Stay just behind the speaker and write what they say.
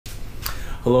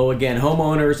Hello again,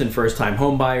 homeowners and first-time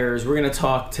homebuyers. We're going to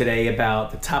talk today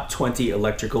about the top 20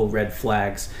 electrical red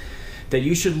flags that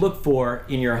you should look for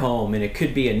in your home. And it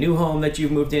could be a new home that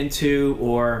you've moved into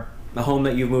or a home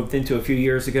that you've moved into a few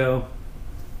years ago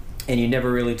and you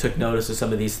never really took notice of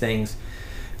some of these things.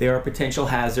 They are a potential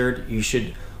hazard. You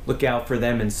should look out for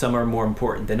them, and some are more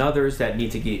important than others that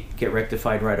need to get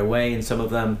rectified right away, and some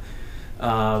of them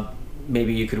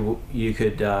maybe you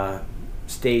could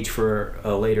stage for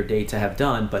a later date to have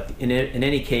done, but in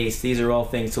any case, these are all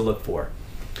things to look for.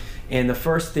 And the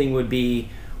first thing would be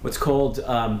what's called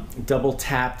double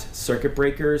tapped circuit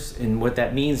breakers. And what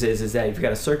that means is that if you've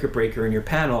got a circuit breaker in your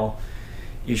panel,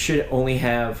 you should only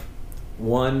have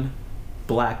one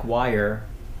black wire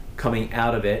coming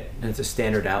out of it, and it's a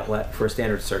standard outlet for a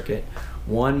standard circuit,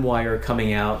 one wire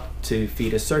coming out to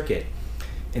feed a circuit.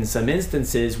 In some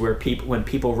instances where when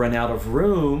people run out of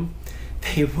room,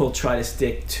 they will try to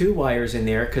stick two wires in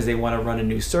there because they want to run a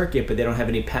new circuit, but they don't have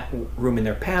any room in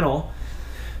their panel.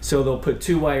 So they'll put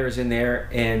two wires in there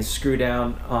and screw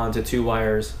down onto two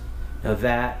wires. Now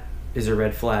that is a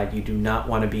red flag. You do not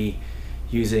want to be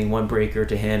using one breaker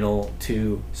to handle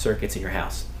two circuits in your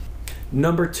house.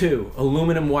 Number two,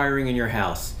 aluminum wiring in your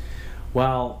house.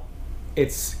 While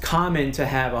it's common to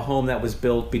have a home that was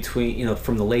built between,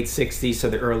 from the late 60s to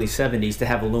the early 70s to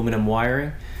have aluminum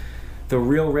wiring, the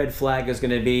real red flag is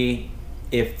going to be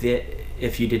if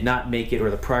you did not make it, or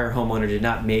the prior homeowner did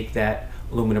not make that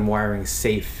aluminum wiring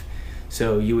safe.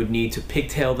 So you would need to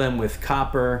pigtail them with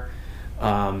copper.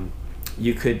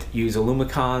 You could use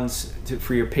Alumicons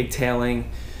for your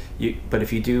pigtailing, but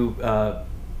if you do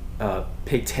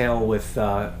pigtail with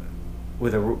a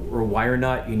wire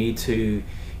nut, you need to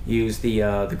use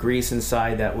the grease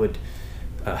inside that would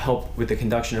help with the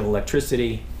conduction of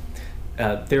electricity.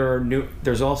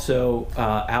 There's also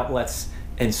outlets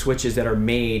and switches that are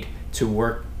made to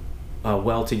work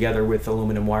well together with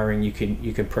aluminum wiring. You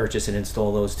can purchase and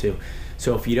install those too.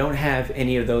 So if you don't have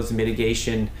any of those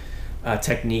mitigation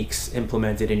techniques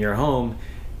implemented in your home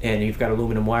and you've got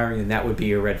aluminum wiring, then that would be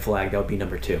your red flag. That would be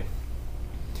number two.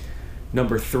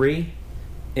 Number three,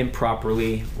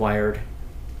 improperly wired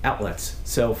outlets.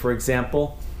 So for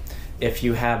example, if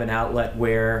you have an outlet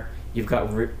where you've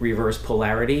got reverse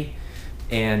polarity,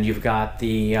 and you've got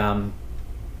the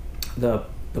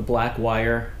black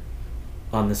wire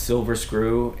on the silver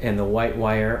screw and the white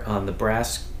wire on the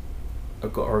brass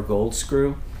or gold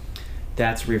screw,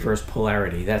 that's reverse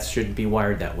polarity. That shouldn't be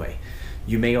wired that way.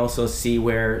 You may also see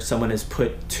where someone has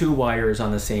put two wires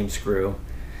on the same screw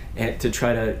and to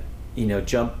try to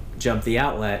jump the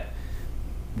outlet.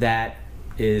 That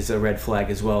is a red flag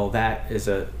as well. That is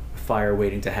a fire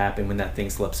waiting to happen when that thing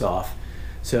slips off.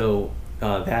 So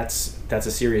that's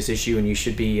a serious issue, and you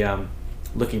should be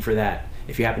looking for that.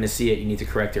 If you happen to see it, you need to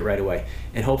correct it right away.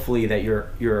 And hopefully that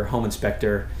your home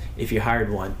inspector, if you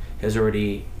hired one, has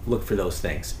already looked for those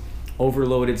things.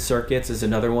 Overloaded circuits is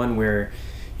another one where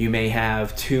you may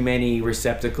have too many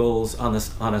receptacles on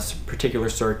a particular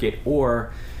circuit,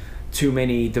 or too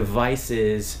many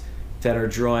devices that are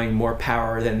drawing more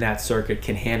power than that circuit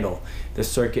can handle. The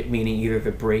circuit meaning either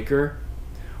the breaker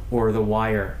or the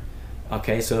wire.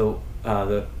 Okay, so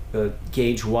the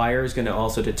gauge wire is going to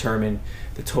also determine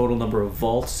the total number of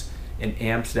volts and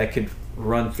amps that could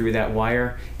run through that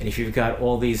wire. And if you've got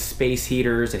all these space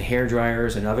heaters and hair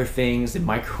dryers and other things and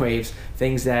microwaves,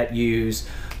 things that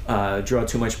draw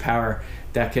too much power,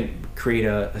 that can create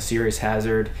a serious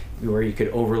hazard where you could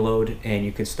overload and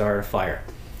you could start a fire.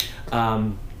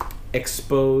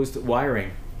 Exposed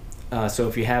wiring. So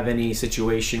if you have any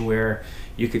situation where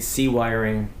you could see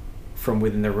wiring from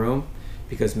within the room,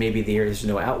 because maybe there's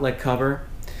no outlet cover,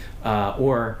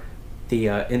 or the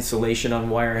insulation on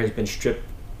wire has been stripped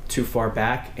too far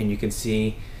back and you can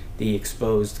see the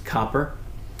exposed copper,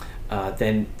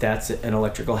 then that's an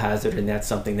electrical hazard, and that's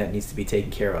something that needs to be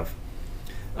taken care of.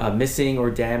 Missing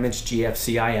or damaged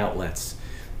GFCI outlets.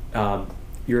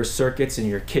 Your circuits in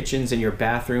your kitchens and your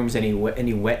bathrooms, any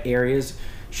wet areas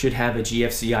should have a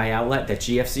GFCI outlet. That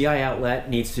GFCI outlet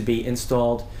needs to be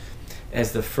installed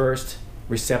as the first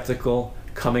receptacle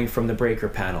coming from the breaker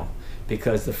panel,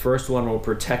 because the first one will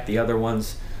protect the other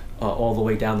ones all the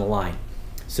way down the line.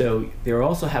 So they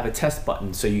also have a test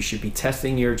button, so you should be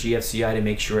testing your GFCI to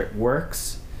make sure it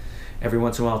works. Every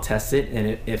once in a while test it,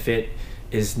 and if it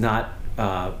is not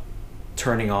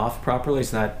turning off properly,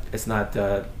 it's not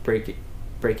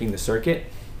breaking the circuit,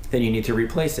 then you need to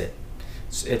replace it.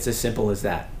 It's as simple as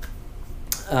that.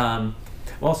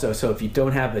 Also, so if you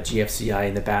don't have a GFCI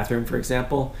in the bathroom, for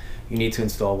example, you need to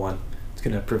install one. It's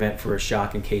going to prevent for a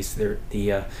shock in case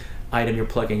the item you're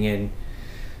plugging in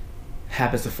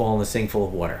happens to fall in the sink full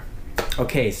of water.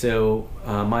 Okay, so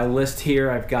my list here,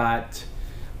 I've got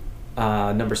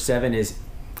number 7 is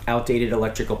outdated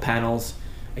electrical panels.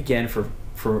 Again,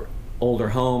 for older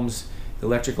homes, the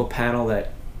electrical panel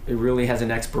that it really has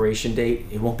an expiration date.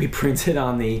 It won't be printed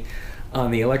on the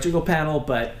electrical panel,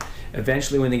 but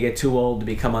eventually when they get too old to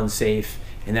become unsafe,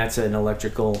 and that's an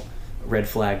electrical red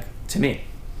flag to me.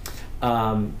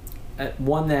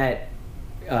 One that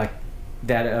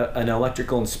an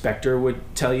electrical inspector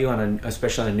would tell you,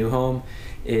 especially on a new home,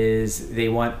 is they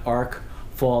want arc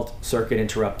fault circuit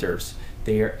interrupters.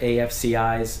 They are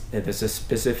AFCIs. There's a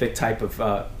specific type of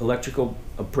electrical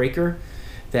breaker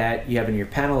that you have in your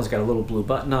panel. It's got a little blue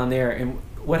button on there, and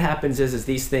what happens is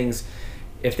these things,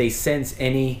 if they sense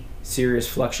any serious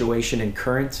fluctuation in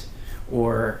current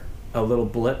or a little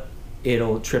blip,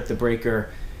 it'll trip the breaker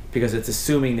because it's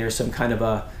assuming there's some kind of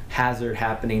a hazard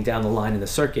happening down the line in the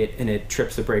circuit, and it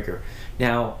trips the breaker.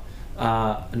 Now,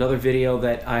 another video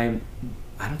that I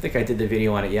don't think I did the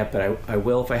video on it yet, but I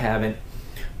will if I haven't,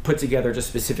 put together just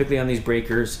specifically on these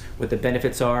breakers what the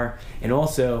benefits are and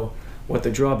also what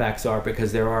the drawbacks are,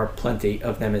 because there are plenty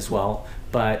of them as well.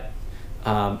 But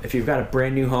if you've got a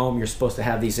brand new home, you're supposed to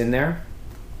have these in there,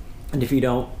 and if you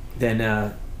don't, then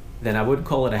I wouldn't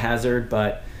call it a hazard,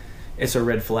 but it's a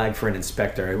red flag for an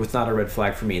inspector. It was not a red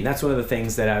flag for me, and that's one of the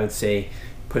things that I would say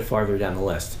put farther down the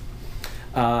list.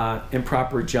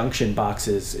 Improper junction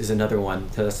boxes is another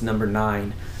one, so that's number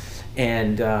 9.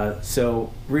 And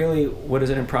so really, what is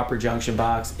an improper junction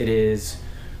box? It is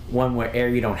one where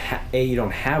you don't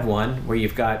have one, where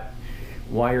you've got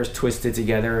wires twisted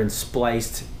together and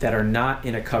spliced that are not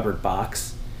in a covered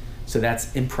box, so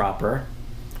that's improper.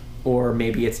 Or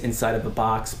maybe it's inside of a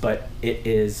box but it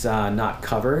is not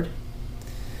covered.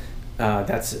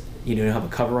 That's, you don't have a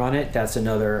cover on it, that's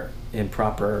another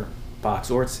improper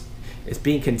box. Or it's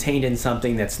being contained in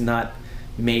something that's not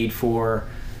made for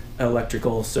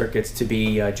electrical circuits to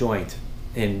be joined,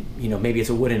 and maybe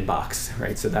it's a wooden box,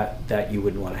 right? So that you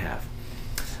wouldn't want to have.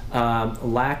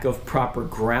 Lack of proper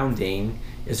grounding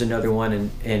is another one,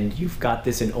 and you've got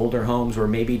this in older homes where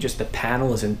maybe just the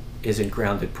panel isn't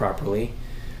grounded properly.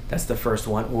 That's the first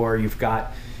one. Or you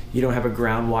don't have a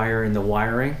ground wire in the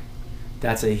wiring.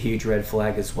 That's a huge red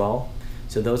flag as well.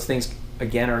 So those things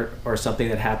again are something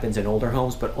that happens in older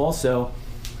homes, but also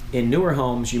in newer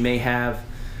homes you may have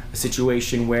a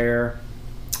situation where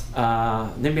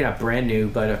maybe not brand new,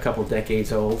 but a couple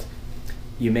decades old,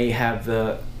 you may have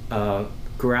the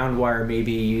ground wire may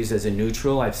be used as a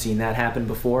neutral. I've seen that happen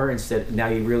before. Now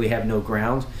you really have no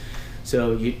ground.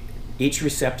 So each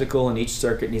receptacle and each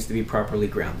circuit needs to be properly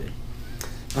grounded.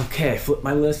 Okay, I flip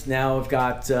my list now. I've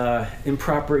got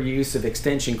improper use of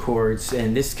extension cords,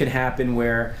 and this can happen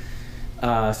where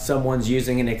someone's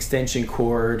using an extension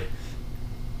cord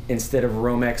instead of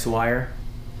Romex wire,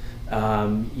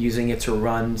 using it to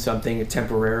run something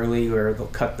temporarily, or they'll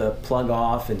cut the plug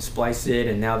off and splice it,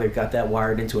 and now they've got that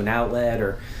wired into an outlet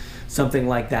or something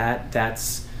like that.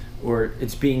 Or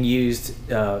it's being used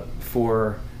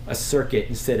for a circuit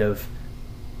instead of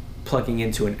plugging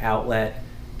into an outlet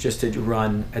just to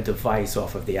run a device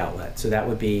off of the outlet. So that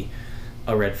would be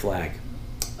a red flag.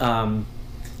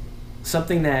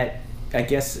 Something that I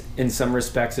guess in some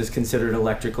respects is considered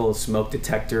electrical is smoke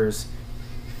detectors.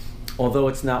 Although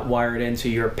it's not wired into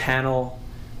your panel,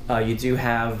 you do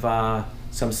have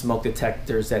some smoke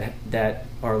detectors that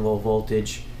are low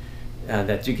voltage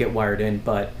that do get wired in,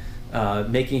 but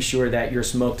making sure that your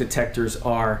smoke detectors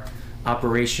are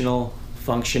operational,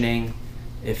 functioning.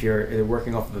 If you're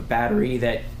working off of a battery,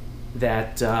 that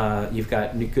you've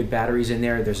got good batteries in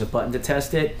there, there's a button to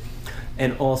test it.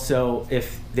 And also,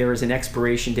 if there is an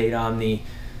expiration date on the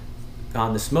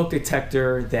smoke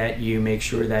detector, that you make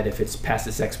sure that if it's past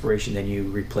its expiration, then you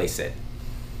replace it.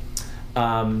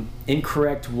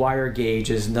 Incorrect wire gauge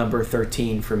is number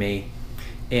 13 for me,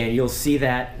 and you'll see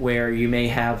that where you may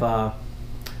have a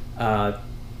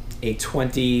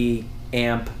 20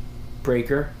 amp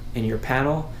breaker in your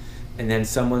panel, and then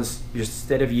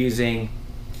instead of using,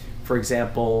 for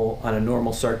example, on a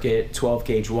normal circuit 12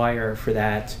 gauge wire for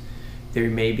that, they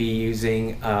may be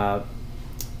using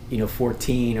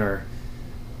 14 or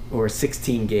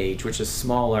 16 gauge, which is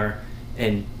smaller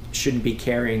and shouldn't be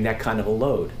carrying that kind of a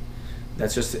load.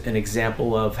 That's just an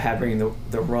example of having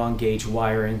the wrong gauge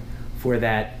wiring for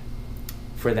that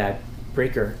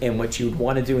breaker. And what you would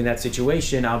want to do in that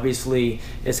situation, obviously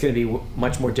it's going to be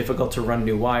much more difficult to run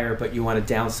new wire, but you want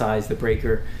to downsize the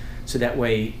breaker so that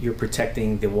way you're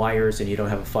protecting the wires and you don't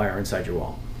have a fire inside your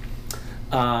wall.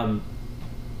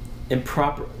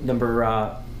 Improper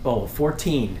number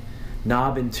 14,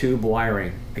 knob and tube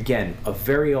wiring. Again, a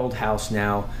very old house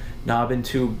now. Knob and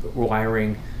tube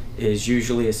wiring is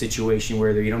usually a situation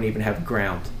where you don't even have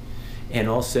ground. And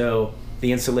also,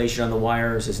 the insulation on the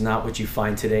wires is not what you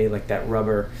find today, like that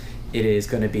rubber. It is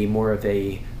going to be more of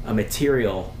a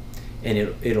material, and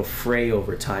it'll fray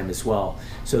over time as well.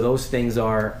 So those things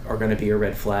are going to be a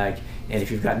red flag. And if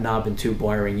you've got knob and tube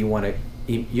wiring, you want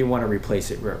to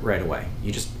replace it right away.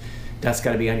 That's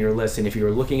got to be on your list. And if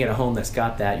you're looking at a home that's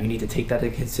got that, you need to take that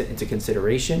into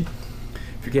consideration.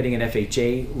 If you're getting an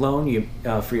FHA loan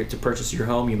to purchase your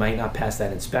home, you might not pass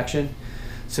that inspection.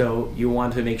 So you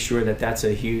want to make sure that that's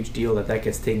a huge deal, that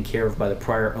gets taken care of by the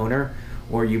prior owner,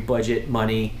 or you budget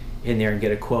money in there and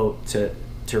get a quote to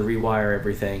rewire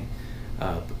everything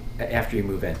after you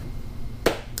move in.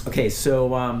 Okay,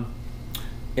 so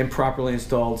improperly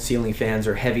installed ceiling fans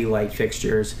or heavy light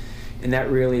fixtures, and that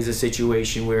really is a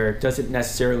situation where it doesn't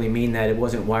necessarily mean that it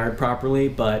wasn't wired properly,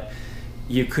 but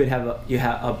you could have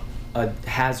a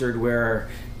hazard where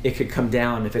it could come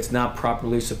down if it's not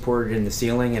properly supported in the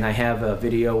ceiling. And I have a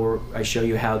video where I show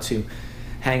you how to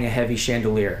hang a heavy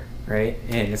chandelier, right?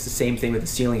 And it's the same thing with the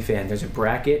ceiling fan. There's a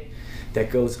bracket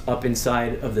that goes up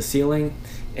inside of the ceiling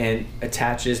and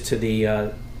attaches to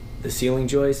the ceiling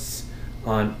joists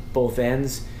on both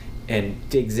ends and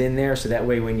digs in there, so that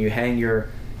way when you hang your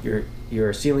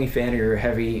ceiling fan or your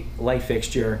heavy light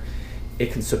fixture,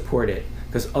 it can support it,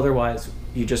 because otherwise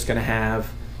you're just going to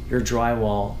have your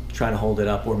drywall trying to hold it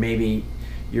up, or maybe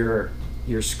you're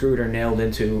screwed or nailed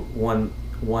into one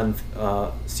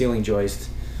ceiling joist,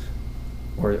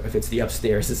 or if it's the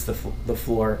upstairs, it's the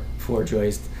floor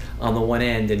joist on the one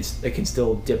end, and it can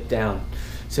still dip down.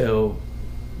 So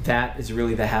that is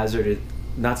really the hazard.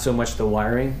 Not so much the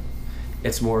wiring,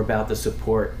 it's more about the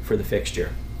support for the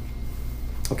fixture.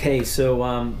 Okay,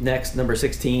 so next, number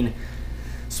 16,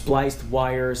 spliced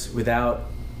wires without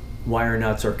wire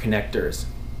nuts or connectors.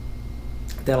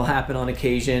 That'll happen on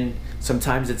occasion.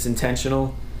 Sometimes it's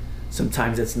intentional,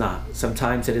 sometimes it's not.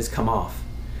 Sometimes it has come off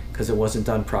because it wasn't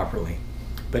done properly.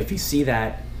 But if you see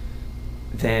that,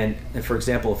 then, for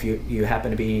example, if you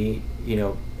happen to be,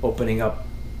 opening up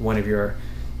one of you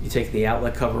take the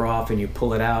outlet cover off and you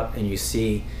pull it out and you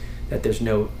see that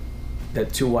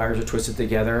that two wires are twisted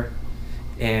together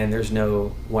and there's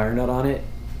no wire nut on it,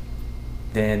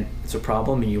 then it's a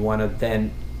problem, and you want to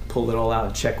then pull it all out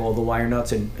and check all the wire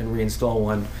nuts and reinstall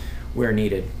one where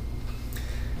needed.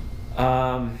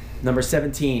 Number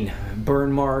 17,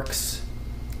 burn marks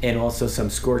and also some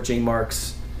scorching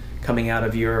marks coming out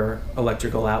of your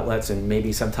electrical outlets, and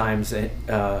maybe sometimes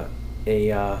a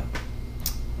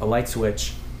light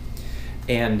switch,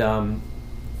 and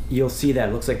you'll see that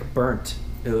it looks like burnt,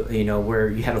 where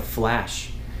you had a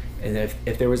flash. And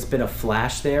if there was been a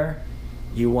flash there,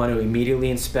 you want to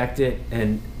immediately inspect it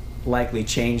and likely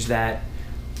change that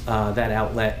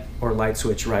outlet or light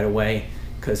switch right away,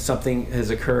 because something has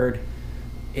occurred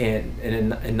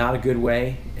in not a good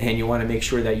way, and you want to make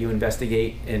sure that you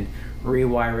investigate and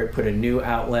rewire it, put a new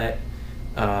outlet,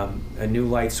 a new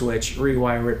light switch,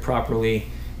 rewire it properly,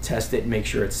 test it, and make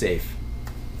sure it's safe.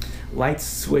 Light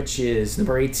switches,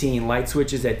 number 18, light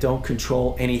switches that don't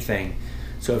control anything.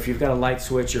 So if you've got a light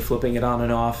switch, you're flipping it on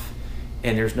and off,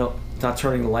 and it's not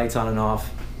turning the lights on and off.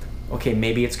 Okay,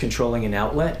 maybe it's controlling an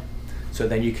outlet. So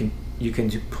then you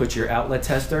can put your outlet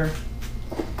tester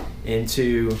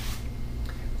into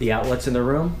the outlets in the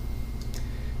room,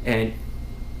 and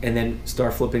then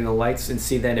start flipping the lights and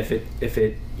see then if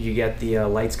you get the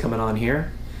lights coming on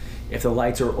here. If the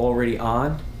lights are already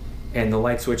on and the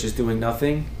light switch is doing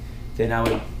nothing, then I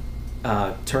would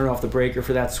turn off the breaker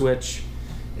for that switch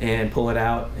and pull it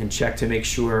out and check to make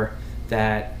sure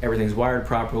that everything's wired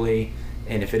properly.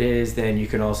 And if it is, then you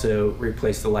can also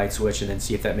replace the light switch and then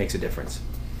see if that makes a difference.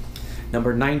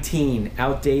 Number 19,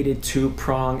 outdated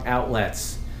two-prong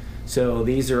outlets. So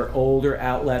these are older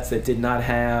outlets that did not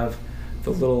have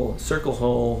the little circle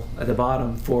hole at the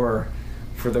bottom for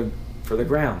the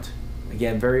ground.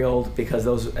 Again, very old, because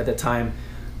those at the time,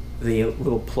 the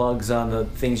little plugs on the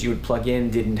things you would plug in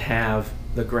didn't have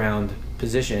the ground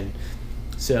position.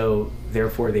 So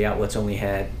therefore the outlets only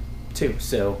had two.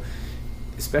 So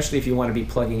especially if you want to be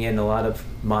plugging in a lot of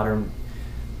modern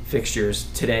fixtures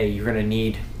today, you're going to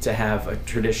need to have a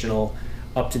traditional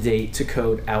up-to-date to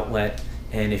code outlet.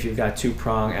 And if you've got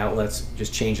two-prong outlets,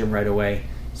 just change them right away.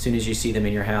 As soon as you see them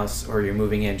in your house or you're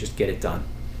moving in, just get it done.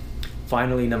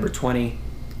 Finally, number 20,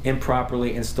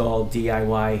 improperly installed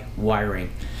DIY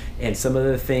wiring. And some of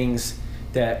the things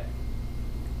that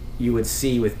you would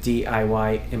see with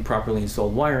DIY improperly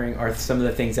installed wiring are some of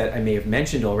the things that I may have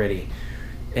mentioned already,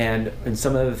 and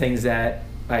some of the things that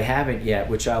I haven't yet,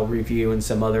 which I'll review in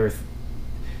some other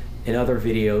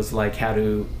videos, like how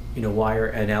to wire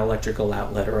an electrical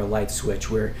outlet or a light switch,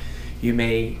 where You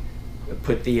may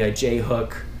put the J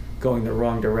hook going the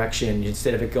wrong direction.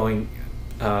 Instead of it going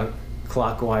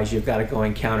clockwise, you've got it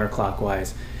going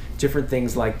counterclockwise. Different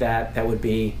things like that. That would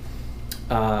be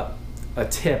a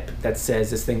tip that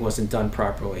says this thing wasn't done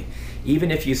properly.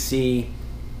 Even if you see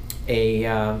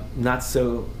a not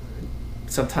so,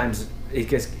 sometimes it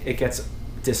gets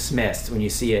dismissed when you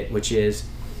see it, which is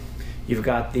you've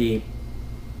got the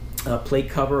plate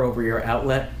cover over your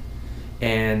outlet,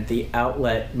 and the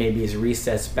outlet maybe is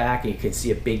recessed back, and you can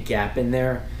see a big gap in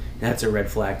there. That's a red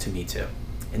flag to me too.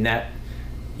 And that,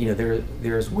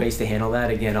 there's ways to handle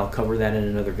that. Again, I'll cover that in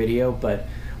another video, but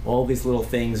all these little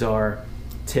things are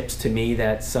tips to me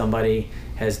that somebody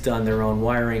has done their own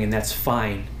wiring, and that's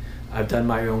fine. I've done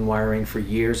my own wiring for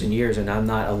years and years, and I'm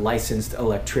not a licensed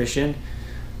electrician,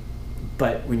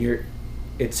 but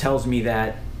it tells me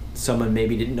that someone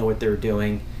maybe didn't know what they were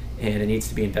doing, and it needs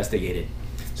to be investigated.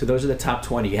 So those are the top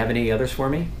 20. You have any others for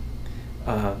me?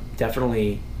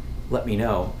 Definitely let me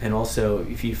know. And also,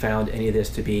 if you found any of this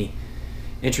to be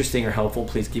interesting or helpful,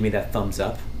 please give me that thumbs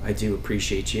up. I do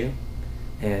appreciate you.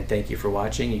 And thank you for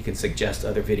watching. You can suggest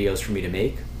other videos for me to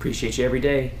make. Appreciate you every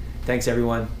day. Thanks,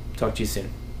 everyone. Talk to you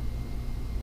soon.